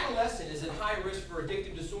the adolescent is at high risk for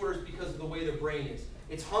addictive disorders because of the way their brain is.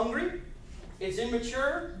 It's hungry, it's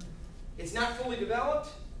immature, it's not fully developed,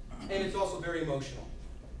 and it's also very emotional.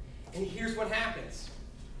 And here's what happens.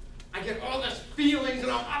 I get all these feelings and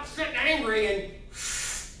I'm upset and angry and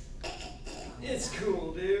it's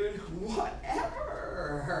cool, dude.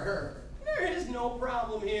 Whatever. There is no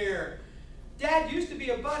problem here. Dad used to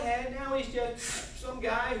be a butthead, now he's just some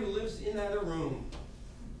guy who lives in the other room.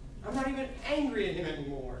 I'm not even angry at him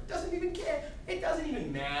anymore. Doesn't even care. It doesn't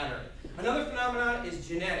even matter. Another phenomenon is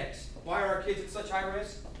genetics. Why are our kids at such high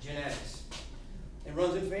risk? Genetics. It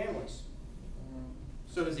runs in families.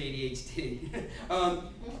 So does ADHD.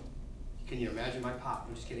 Can you imagine my pop?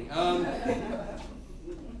 I'm just kidding.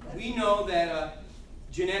 We know that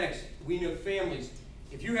genetics, we know families.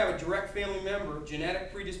 If you have a direct family member,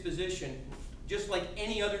 genetic predisposition, just like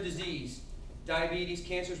any other disease, diabetes,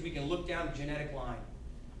 cancers, we can look down the genetic line.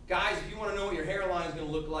 Guys, if you want to know what your hairline is going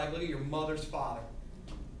to look at your mother's father.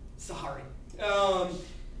 Sorry.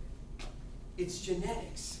 It's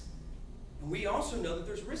genetics. And we also know that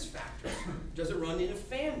there's risk factors. Does it run in a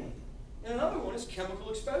family? And another one is chemical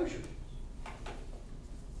exposure.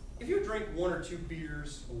 If you drink 1 or 2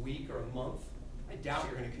 beers a week or a month, I doubt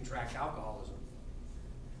you're going to contract alcoholism.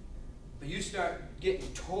 But you start getting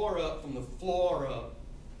tore up from the floor up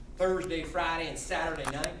Thursday, Friday, and Saturday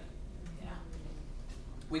night. Yeah.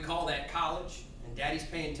 We call that college, and Daddy's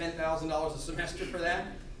paying $10,000 a semester for that.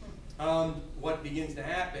 What begins to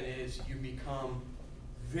happen is you become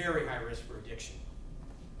very high risk for addiction.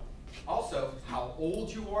 Also, how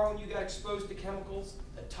old you are when you got exposed to chemicals,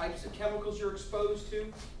 the types of chemicals you're exposed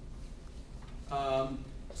to.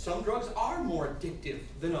 Some drugs are more addictive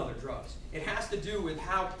than other drugs. It has to do with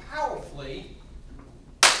how powerfully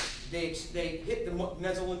they hit the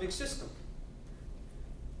mesolimbic system.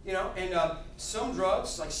 You know, and some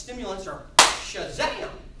drugs, like stimulants, are shazam.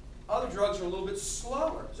 Other drugs are a little bit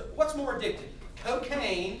slower. So what's more addictive,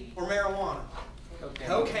 cocaine or marijuana?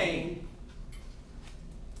 Cocaine.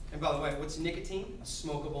 And by the way, what's nicotine? A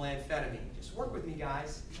smokable amphetamine. Just work with me,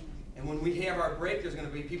 guys. And when we have our break, there's going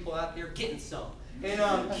to be people out there getting some. And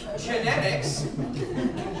genetics,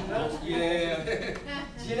 yeah,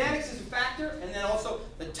 genetics is a factor, and then also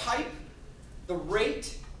the type, the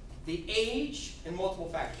rate, the age, and multiple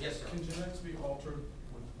factors. Yes, sir. Can genetics be altered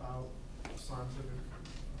without scientific?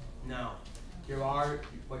 No. You are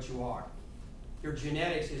what you are. Your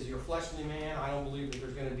genetics is your fleshly man. I don't believe that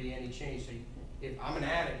there's going to be any change. So if I'm an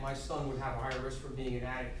addict, my son would have a higher risk for being an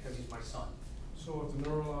addict because he's my son. So if the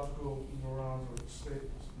neurological neurons are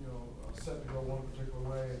set to go one particular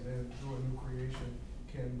way, and then through a new creation,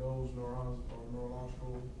 can those neurons or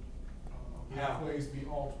neurological pathways be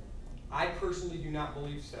altered? I personally do not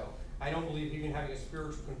believe so. I don't believe even having a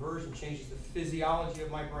spiritual conversion changes the physiology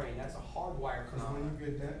of my brain. That's a hardwired Because when phenomenon. you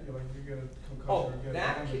get that, like you get a concussion Oh, or get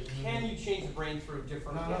that damage, can you change the brain through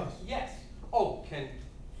different? Not yes. us. Yes. Oh, can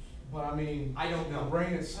But I mean, I don't know. the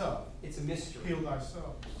brain itself, it's a mystery. heal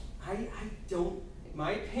thyself. I don't.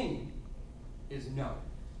 My opinion is no.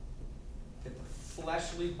 That the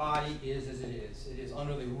fleshly body is as it is. It is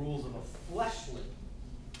under the rules of a fleshly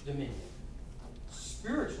dominion.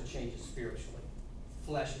 Spiritual changes spiritually.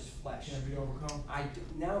 Flesh is flesh. Can be overcome. I do,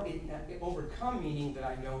 now it overcome meaning that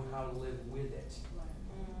I know how to live with it.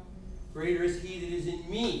 Greater is he that is in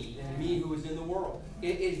me than me who is in the world.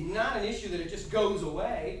 It is not an issue that it just goes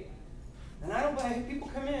away. And I don't believe people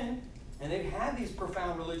come in and they've had these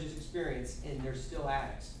profound religious experiences and they're still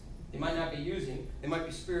addicts. They might not be using, they might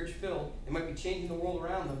be spirit filled, they might be changing the world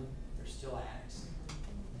around them, they're still addicts.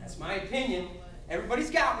 That's my opinion. Everybody's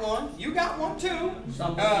got one. You got one too.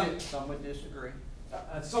 Some would disagree.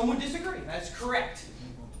 Some would disagree. That's correct.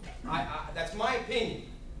 That's my opinion.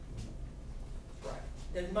 Right.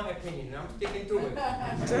 That's my opinion, and I'm sticking to it.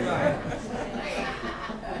 Right.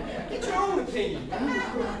 Get your own opinion.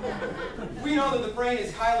 We know that the brain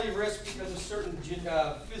is highly risked because of certain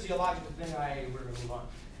physiological thing. We're going to move on.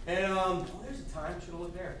 And there's a time. Should have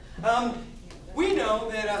looked there. We know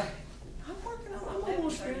that. I'm working on. I'm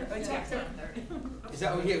almost there. Exactly. Is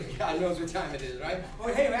that what? Yeah, God knows what time it is, right? Oh,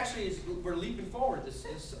 hey, actually, we're leaping forward this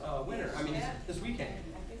winter. I mean, this weekend.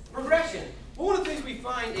 Progression. Well, one of the things we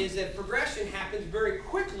find is that progression happens very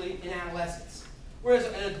quickly in adolescence. Whereas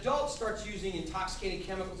an adult starts using intoxicating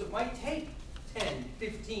chemicals, it might take 10,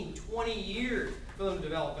 15, 20 years for them to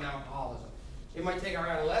develop an alcoholism. It might take our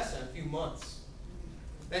adolescent a few months.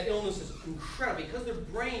 That illness is incredible. Because their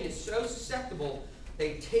brain is so susceptible,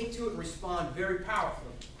 they take to it and respond very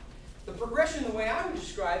powerfully. The progression, the way I would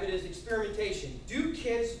describe it, is experimentation. Do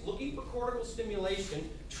kids looking for cortical stimulation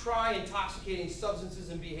try intoxicating substances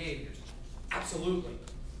and behaviors? Absolutely.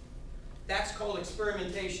 That's called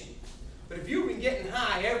experimentation. But if you've been getting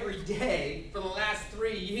high every day for the last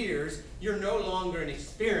 3 years, you're no longer an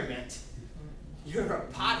experiment. You're a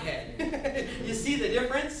pothead. You see the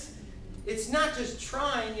difference? It's not just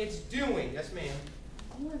trying, it's doing. Yes, ma'am.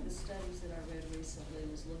 One of the studies that I read recently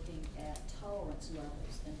was looking at tolerance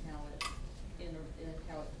levels and how it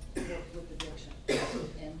worked with addiction.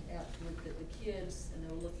 And with the kids, and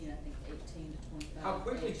they were looking, I think, 18 to 25. How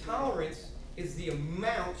quickly tolerance is the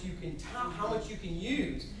amount you can how much you can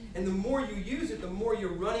use. And the more you use it, the more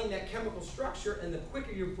you're running that chemical structure, and the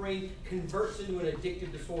quicker your brain converts into an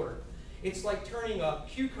addictive disorder. It's like turning a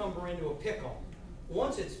cucumber into a pickle.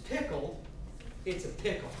 Once it's pickled, it's a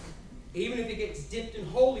pickle. Even if it gets dipped in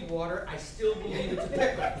holy water, I still believe it's a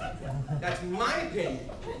pickle. That's my opinion.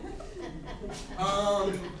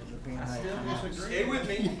 Stay with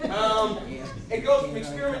me. It goes from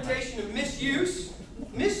experimentation to misuse.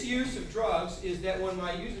 Misuse of drugs is that when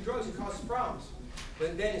I use the drugs, it causes problems.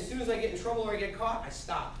 But then as soon as I get in trouble or I get caught, I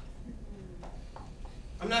stop.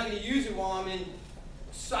 I'm not going to use it while I'm in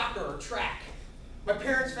soccer or track. My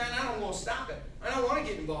parents found out I don't want to stop it. I don't want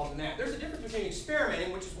to get involved in that. There's a difference between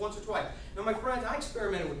experimenting, which is once or twice. Now, my friends, I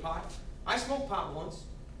experimented with pot. I smoked pot once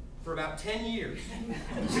for about 10 years.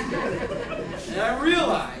 And I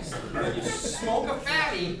realized when you smoke a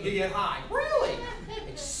fatty, you get high. Really?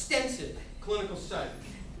 Extensive clinical study.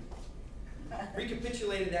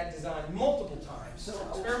 Recapitulated that design multiple times. So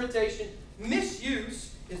experimentation,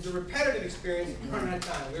 misuse is the repetitive experience of running out of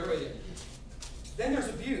time. We're with you. Then there's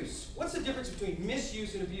abuse. What's the difference between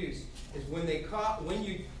misuse and abuse? Is when it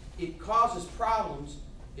causes problems,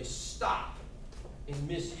 you stop in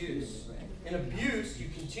misuse. In abuse, you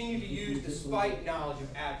continue to use despite knowledge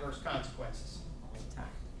of adverse consequences.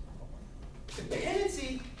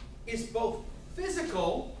 Dependency is both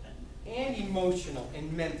physical and emotional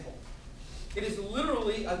and mental. It is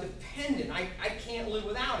literally a dependent. I can't live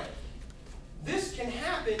without it. This can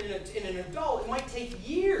happen in an adult. It might take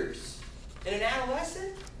years. In an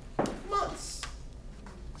adolescent, months.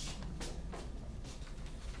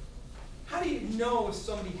 How do you know if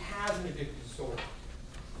somebody has an addictive disorder?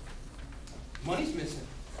 Money's missing.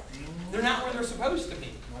 They're not where they're supposed to be.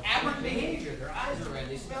 Aberrant behavior. Their eyes are red.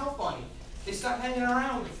 They smell funny. They stop hanging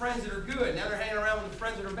around with the friends that are good. Now they're hanging around with the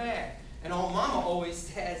friends that are bad. And old mama always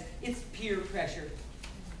says, it's peer pressure.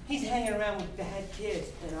 He's hanging around with bad kids.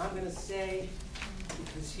 And I'm going to say,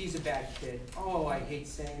 because he's a bad kid. Oh, I hate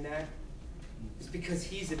saying that. It's because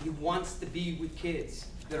he wants to be with kids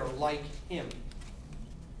that are like him.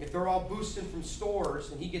 If they're all boosting from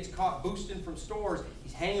stores and he gets caught boosting from stores,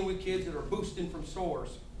 he's hanging with kids that are boosting from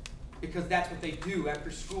stores. Because that's what they do after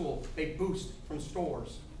school. They boost from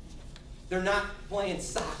stores. They're not playing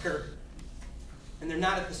soccer and they're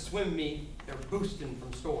not at the swim meet. They're boosting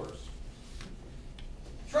from stores.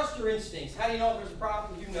 Trust your instincts. How do you know if there's a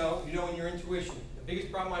problem? You know in your intuition. The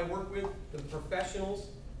biggest problem I work with, the professionals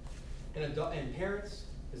and parents,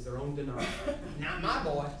 is their own denial. Not my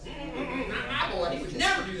boy. Not my boy. He would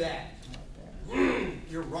never do that.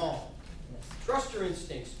 You're wrong. Trust your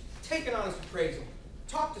instincts. Take an honest appraisal.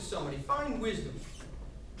 Talk to somebody. Find wisdom.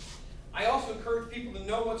 I also encourage people to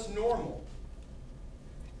know what's normal.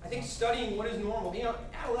 I think studying what is normal,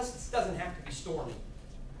 adolescence doesn't have to be stormy.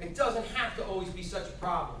 It doesn't have to always be such a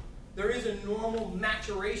problem. There is a normal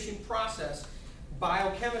maturation process.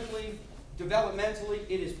 Biochemically, developmentally,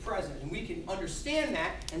 it is present. And we can understand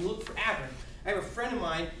that and look for aberrant. I have a friend of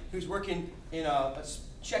mine who's working in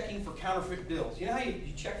checking for counterfeit bills. You know how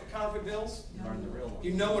you check for counterfeit bills? Learn the real one.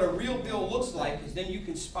 You know what a real bill looks like, because then you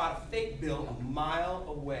can spot a fake bill a mile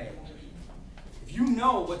away. If you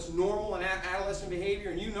know what's normal in adolescent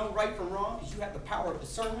behavior, and you know right from wrong, because you have the power of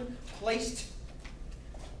discernment placed,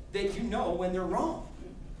 then you know when they're wrong.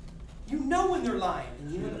 You know when they're lying.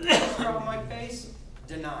 And you know the first problem I face?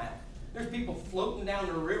 Denial. There's people floating down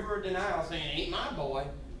the river of denial saying, it ain't my boy.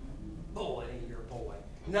 Boy, it ain't your boy.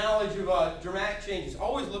 Knowledge of dramatic changes.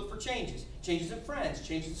 Always look for changes. Changes in friends,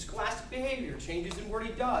 changes in scholastic behavior, changes in what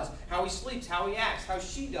he does, how he sleeps, how he acts, how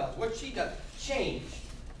she does, what she does. Change.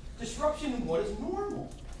 Disruption in what is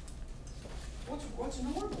normal. What's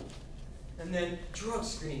normal? And then drug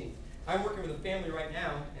screening. I'm working with a family right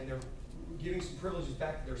now, and they're giving some privileges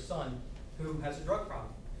back to their son who has a drug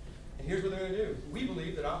problem. And here's what they're going to do. We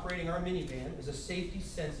believe that operating our minivan is a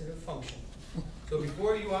safety-sensitive function. So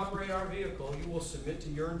before you operate our vehicle, you will submit to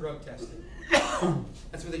urine drug testing.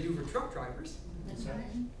 That's what they do for truck drivers. That's right.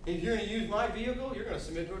 If you're going to use my vehicle, you're going to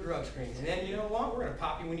submit to a drug screen. And then, you know what? We're going to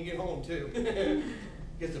pop you when you get home, too.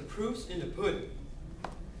 Because the proof's in the pudding.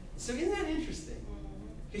 So isn't that interesting?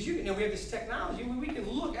 Because we have this technology. We can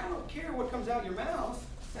look. I don't care what comes out your mouth.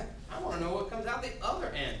 I want to know what comes out the other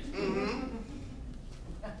end. Mm-hmm.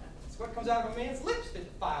 It's what comes out of a man's lips that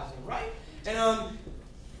defiles him, right? And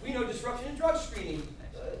we know disruption in drug screening.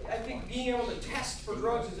 I think being able to test for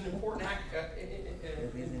drugs is an important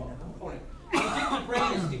component. The addictive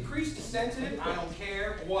brain is decreased to sensitive. I don't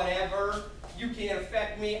care. Whatever. You can't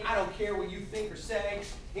affect me. I don't care what you think or say.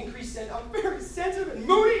 Increased I'm very sensitive and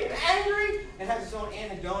moody and angry, and has its own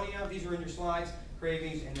anhedonia. These are in your slides.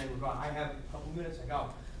 Cravings, and then I have a couple minutes. I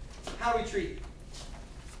go. How do we treat?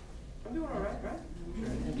 I'm doing all right, right?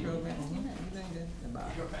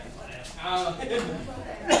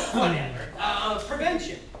 Whatever.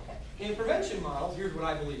 Prevention. In prevention models, here's what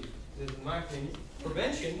I believe. In my opinion,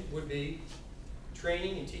 prevention would be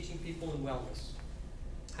training and teaching people in wellness.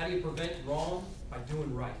 How do you prevent wrong? By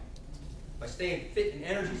doing right. By staying fit and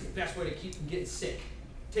energy is the best way to keep from getting sick.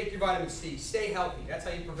 Take your vitamin C. Stay healthy. That's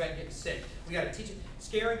how you prevent getting sick. We got to teach it.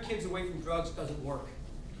 Scaring kids away from drugs doesn't work.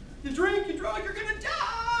 You drink, you drug, you're going to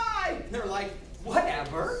die. And they're like,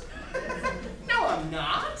 whatever. No, I'm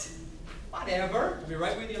not. Whatever. I'll be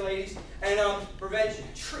right with you, ladies. And prevention.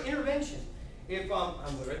 Intervention. If I'm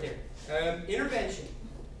right there. Intervention.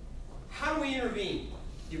 How do we intervene?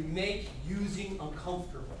 You make using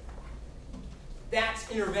uncomfortable. That's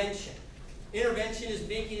intervention. Intervention is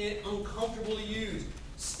making it uncomfortable to use.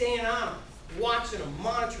 Staying on them, watching them,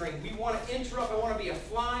 monitoring. We want to interrupt. I want to be a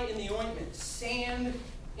fly in the ointment, sand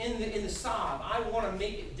in the sob. I want to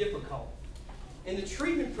make it difficult. In the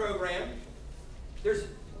treatment program,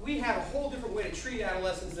 we have a whole different way to treat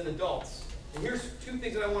adolescents than adults. And here's two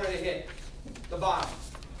things that I wanted to hit. The bottom.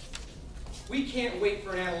 We can't wait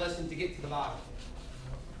for an adolescent to get to the bottom.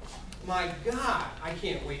 My God, I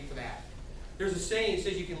can't wait for that. There's a saying that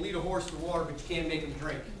says you can lead a horse to water, but you can't make him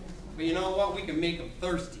drink. But you know what? We can make him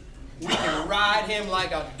thirsty. We can ride him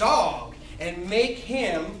like a dog and make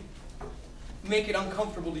it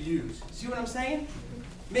uncomfortable to use. See what I'm saying?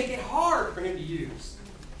 Make it hard for him to use.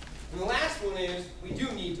 And the last one is, we do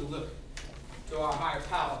need to look to our higher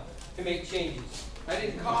power to make changes. I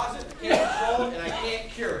didn't cause it, I can't control it, and I can't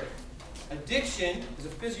cure it. Addiction is a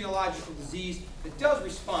physiological disease that does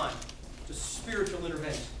respond to spiritual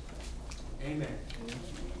intervention. Amen.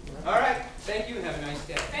 All right. Thank you and have a nice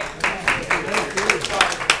day. Thank you.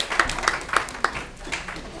 Thank you.